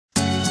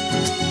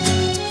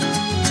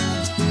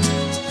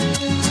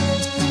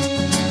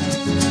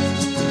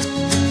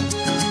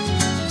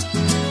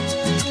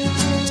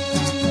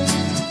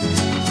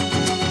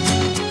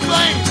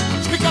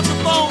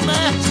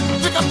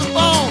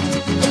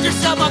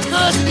my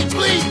cousin, he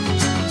bleed.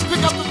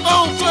 Pick up the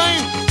phone,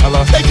 Flame.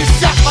 Hello? They just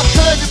shot my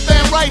cousin,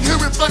 fan right here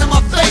in front of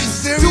my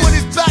face. Doing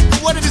his back to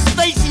one of his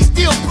face, he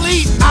still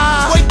bleeding.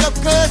 Wake up,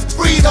 cuz,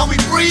 breathe, homie,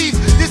 breathe.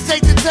 This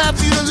ain't the time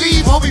for you to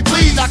leave, homie,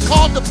 please. I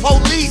called the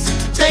police,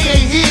 they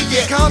ain't here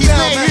yet. He's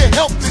laying here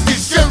helpless,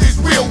 his shirt is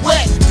real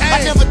wet.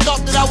 I never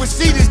thought that I would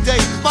see this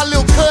day. My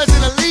little cousin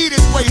will lead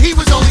this way, he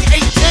was only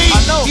 18.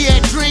 He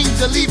had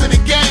dreams of leaving the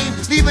game,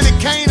 leaving the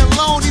cane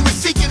alone, he was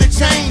seeking a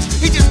change.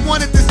 He just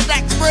wanted to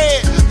stack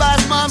bread, buy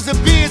his mom's a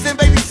beers and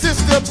baby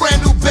sister a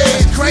brand new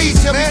bed. Crazy,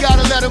 tell me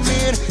gotta let him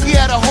in, he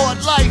had a hard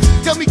life.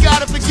 Tell me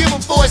gotta forgive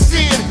him for his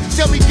sin.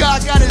 Tell me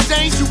God got his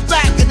angel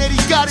back and that he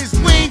got his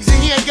wings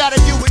and he ain't gotta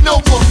deal with no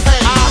more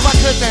pain. My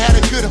cousin had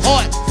a good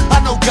heart,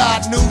 I know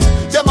God knew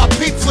that my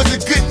peeps was a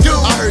good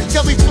dude.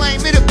 Tell me,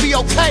 Flame, it'll be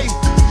okay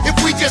if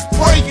we just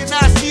pray and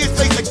I see his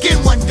face again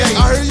one day.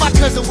 My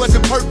cousin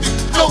wasn't perfect,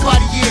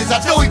 nobody is. I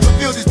know he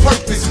fulfilled his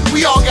purpose,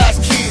 we all got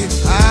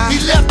kids. He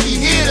left me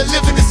here to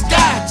live in the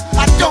sky.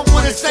 I don't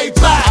wanna say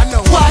bye,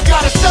 why I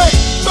gotta say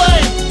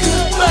Flame,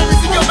 Flame,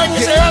 is in your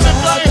making say heaven,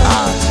 Flame.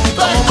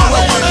 Flame, I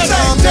don't wanna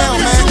calm down,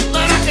 man.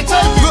 I can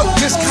tell you. Look,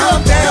 just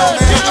calm down,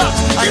 man.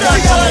 I got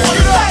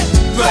you.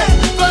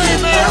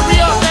 Flame, man, hurry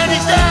up, man,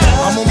 he's down.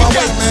 I'm on my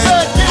way,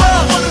 man.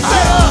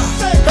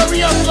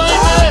 Hurry up, Flame,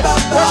 man.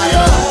 Hurry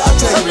up. I'll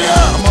tell you, man,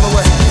 I'm on the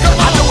way.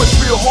 I know it's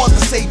real hard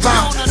to say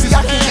bye. See,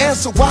 I can't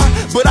answer why,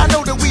 but I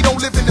know that we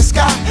don't live in the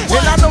sky,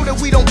 and I know that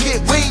we don't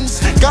get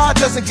wings. God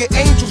doesn't get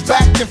angels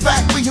back. In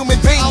fact, we human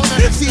beings.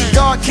 See,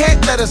 God can't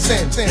let us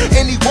in,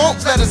 and He won't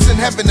let us in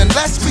heaven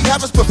unless we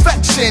have His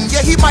perfection.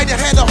 Yeah, He might have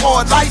had a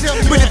hard life,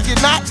 but if you're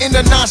not in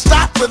a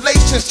non-stop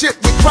relationship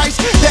with Christ,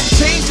 that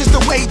changes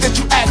the way that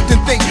you act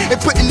and think.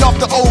 And putting off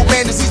the old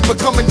man as he's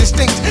becoming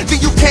distinct, then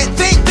you can't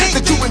think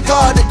that you and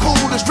God are cool.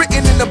 It's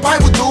written in the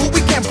Bible, dude.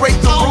 We can't break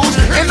the rules,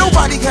 and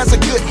nobody has a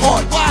good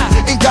heart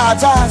in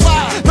God's eyes.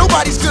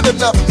 Nobody's good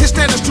enough. His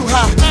standard's too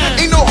high.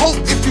 Ain't no hope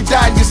if you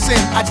die in your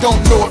sin. I don't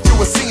know if you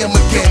will see Him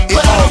again. It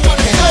all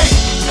depends.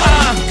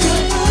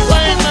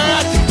 Flame,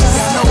 man.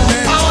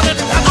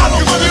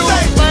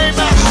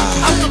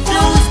 I'm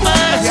confused,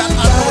 man. Yeah,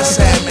 I know it's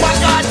sad, man. Why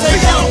God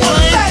take him,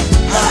 Flame?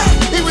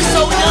 He was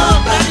so young,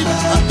 man.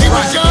 He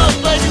was young,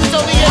 Flame. He was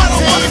only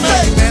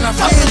 18, man. I'm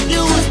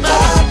confused,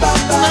 man.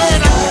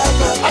 Man,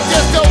 I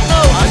just don't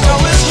know. I know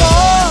it's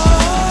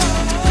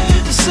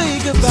hard to say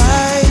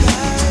goodbye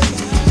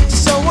to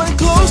someone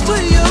close to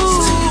you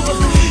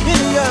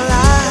in your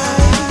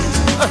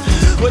life.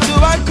 Where do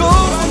I go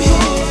from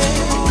here?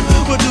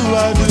 What do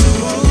I do?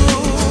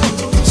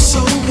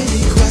 So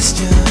many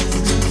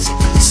questions,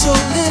 so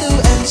little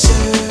answer.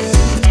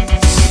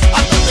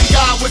 I thought that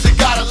God was a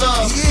God of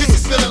love. This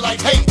is feeling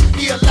like hate.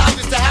 He allowed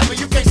this to happen.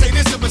 You can't say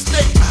this is a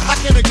mistake. How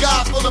can a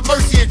God full of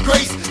mercy and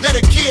grace let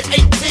a kid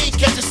 18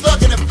 catch a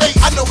slug in the face?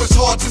 I know it's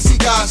hard to see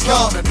God's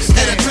love at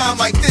a time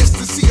like this,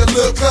 to see a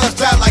little cuz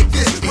die like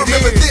this.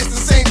 Remember this,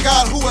 the same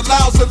God who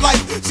allows a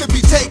life to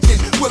be taken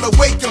will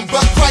awaken,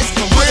 but Christ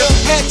for real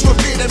had to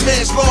have been a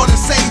man's Lord and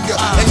Savior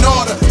in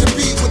order to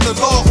be with the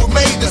Lord who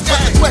made us. But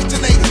the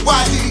question ain't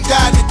why did He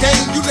die in the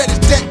game? You let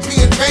His death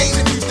be in vain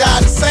if you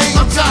die the same.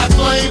 I'm tired,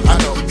 Flame, I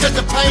know. because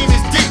the pain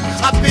is deep.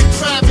 I've been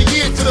trying for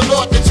years for the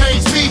Lord to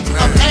change me.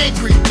 I'm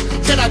angry.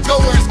 Can I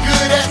go where it's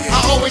good at?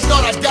 I always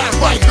thought I'd die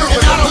right here, and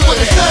I don't want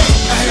to say.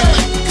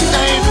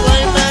 Dang,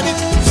 Flame, man,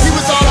 he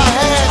was all I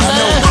had,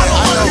 man.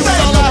 He was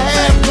all I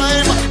had,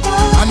 Flame.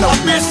 I know.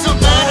 I miss him,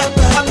 man.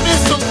 I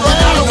miss him,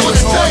 Flame. I don't want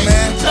to say.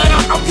 man.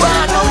 I'm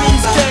riding on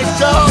these cats,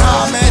 dog.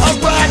 Nah, man.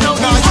 I'm riding on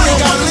Nah, these you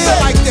ain't gotta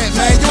live like that,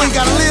 man. You ain't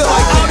gotta live like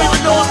I that. don't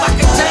even know if I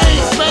can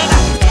change, man.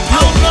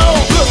 I don't know.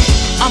 Look,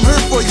 I'm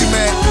here for you,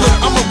 man. Look,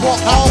 I'ma walk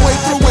all the way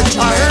through with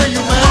you, man. I hear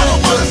you, man.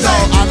 Look,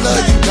 dog, I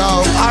love you,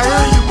 dog. I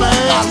hear you, man.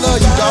 I love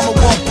you, dog. I'ma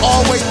walk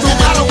all the way through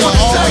with I don't you,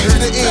 wanna all the way say. to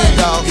the end,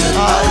 dog.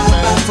 Alright,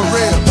 man. For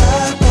real.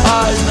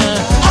 Alright, man.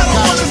 I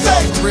don't wanna say.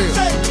 For real.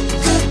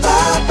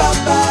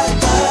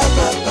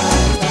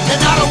 And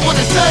I don't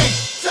wanna say.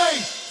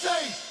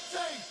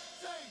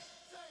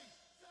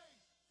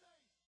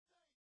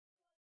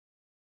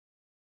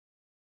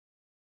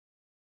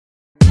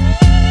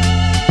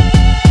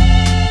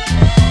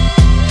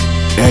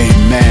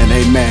 Amen,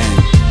 amen.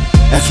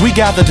 As we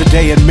gather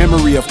today in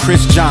memory of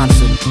Chris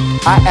Johnson,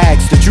 I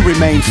ask that you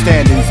remain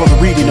standing for the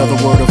reading of the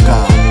Word of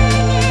God.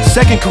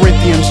 2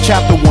 Corinthians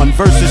chapter 1,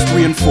 verses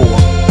 3 and 4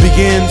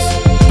 begins,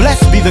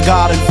 "Blessed be the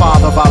God and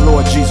Father of our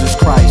Lord Jesus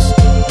Christ,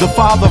 the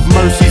Father of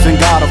mercies and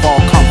God of all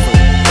comfort,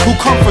 who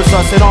comforts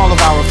us in all of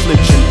our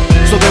affliction,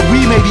 so that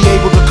we may be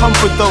able to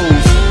comfort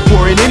those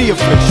who are in any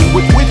affliction,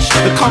 with which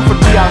the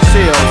comfort we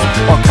ourselves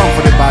are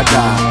comforted by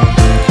God."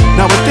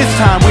 Now at this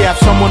time we have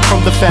someone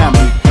from the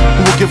family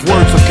who will give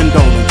words of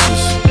condolences.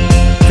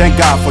 Thank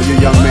God for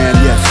your young man.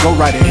 Yes, go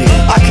right ahead.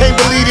 I can't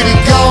believe that he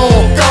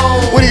gone.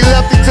 When he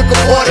left, he took a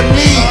part of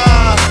me.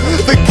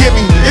 Forgive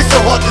me, it's so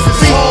hard to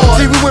see.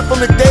 See, we went from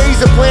the days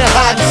of playing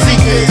hide and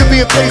seek to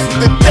being faced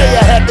with the day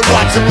I had to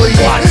watch him leave.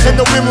 And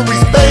the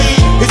memories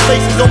fade. His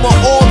face is on my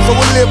arm, so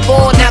we'll live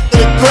on after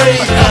the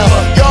grave.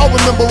 Y'all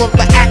remember him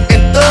for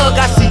acting thug.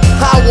 I see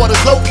high waters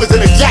loafers in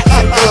a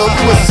Jackson club.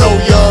 We were so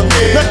young.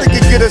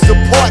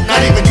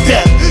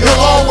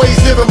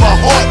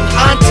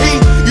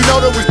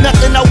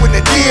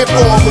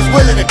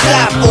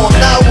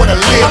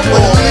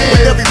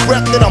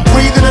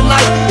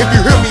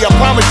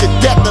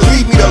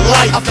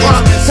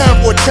 time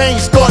for a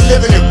change, start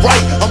living it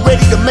right. I'm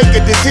ready to make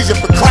a decision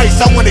for Christ.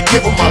 I wanna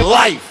give him my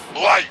life.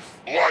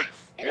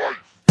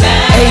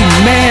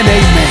 Amen,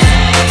 amen.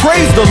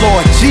 Praise the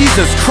Lord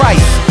Jesus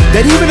Christ,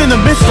 that even in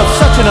the midst of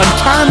such an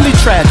untimely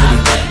tragedy,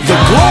 the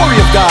glory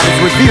of God is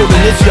revealed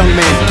in this young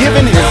man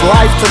giving his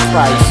life to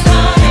Christ.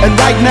 And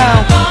right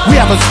now, we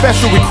have a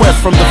special request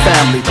from the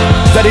family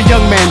that a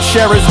young man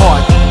share his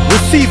heart.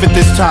 Receive at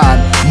this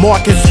time,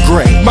 Marcus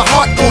Gray. My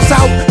heart goes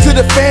out to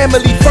the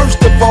family first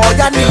of all.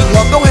 Y'all need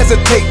help, don't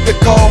hesitate to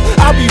call.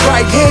 I'll be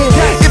right here.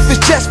 If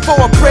it's just for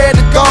a prayer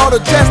to God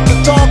or just to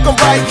talk, I'm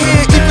right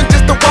here. Even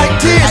just to wipe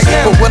tears.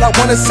 But what I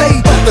wanna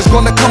say, there's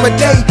gonna come a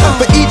day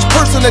for each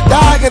person to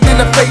die and then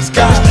to face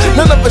God.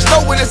 None of us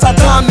know when it's our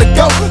time to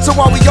go. So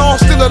while we all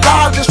still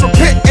alive, just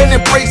repent and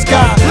embrace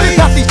God.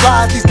 Not these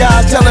lies, these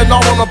guys telling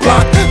all on the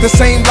block. The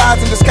same lies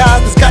in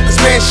disguise that's got this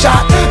man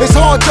shot. It's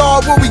hard,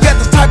 y'all, when we get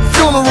this type of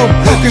funeral.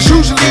 Cause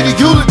usually the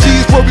eulogy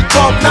is where we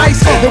talk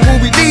nice. And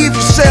when we leave,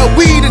 you sell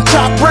weed and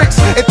chop bricks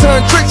and turn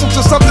tricks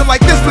into something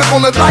like this, flip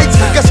on the lights.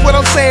 Guess what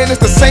I'm saying?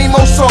 It's the same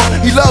old song.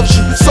 He loves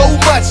you so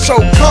much, so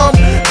come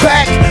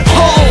back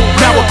home.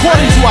 Now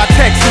according to our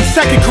text in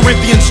 2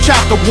 Corinthians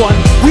chapter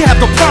 1, we have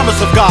the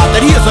promise of God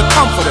that He is a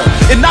comforter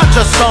in not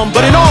just some,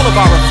 but in all of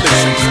our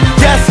afflictions.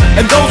 Yes,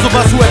 and those of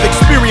us who have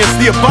experienced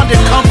the abundant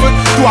comfort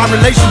through our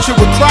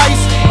relationship with Christ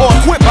or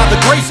equipped by the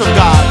grace of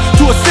God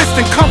to assist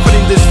in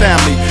comforting this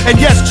family. And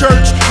yes,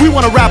 church, we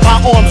want to wrap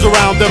our arms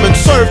around them and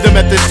serve them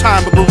at this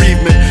time of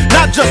bereavement,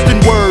 not just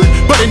in word,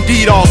 but in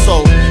deed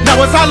also.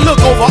 Now as I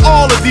look over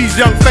all of these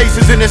young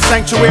faces in this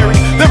sanctuary,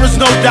 there is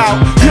no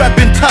doubt you have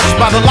been touched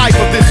by the life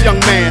of this young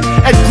man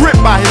and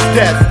gripped by his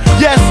death.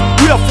 Yes,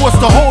 we are forced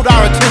to hold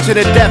our attention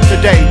at death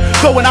today,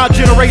 though in our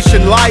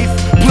generation life,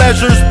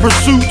 pleasures,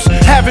 pursuits,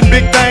 having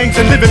big things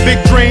and living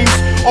big dreams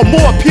are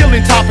more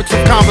appealing topics of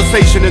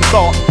conversation and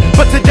thought.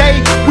 But today,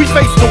 we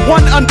face the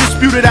one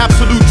undisputed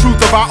absolute truth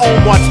of our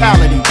own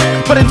mortality.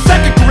 But in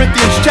 2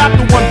 Corinthians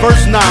chapter 1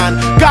 verse 9,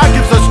 God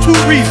gives us two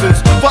reasons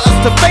for us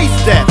to face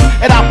death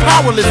and our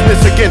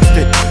powerlessness against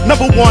it.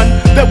 Number one,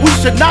 that we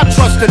should not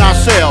trust in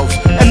ourselves.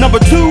 And number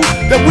two,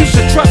 that we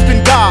should trust in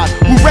God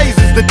who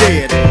raises the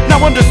dead. Now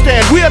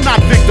understand, we are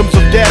not victims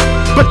of death,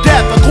 but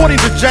death,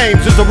 according to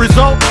James, is a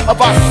result of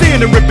our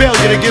sin and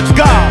rebellion against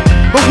God.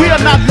 But we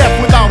are not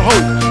left without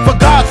hope, for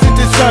God sent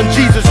His Son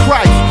Jesus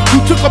Christ,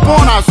 who took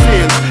upon our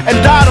sins and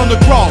died on the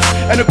cross,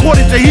 and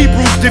according to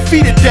Hebrews,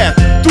 defeated death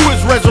through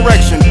His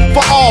resurrection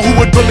for all who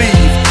would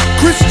believe.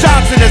 Chris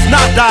Johnson has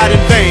not died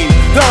in vain.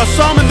 There are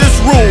some in this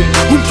room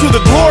who, to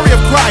the glory of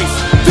Christ,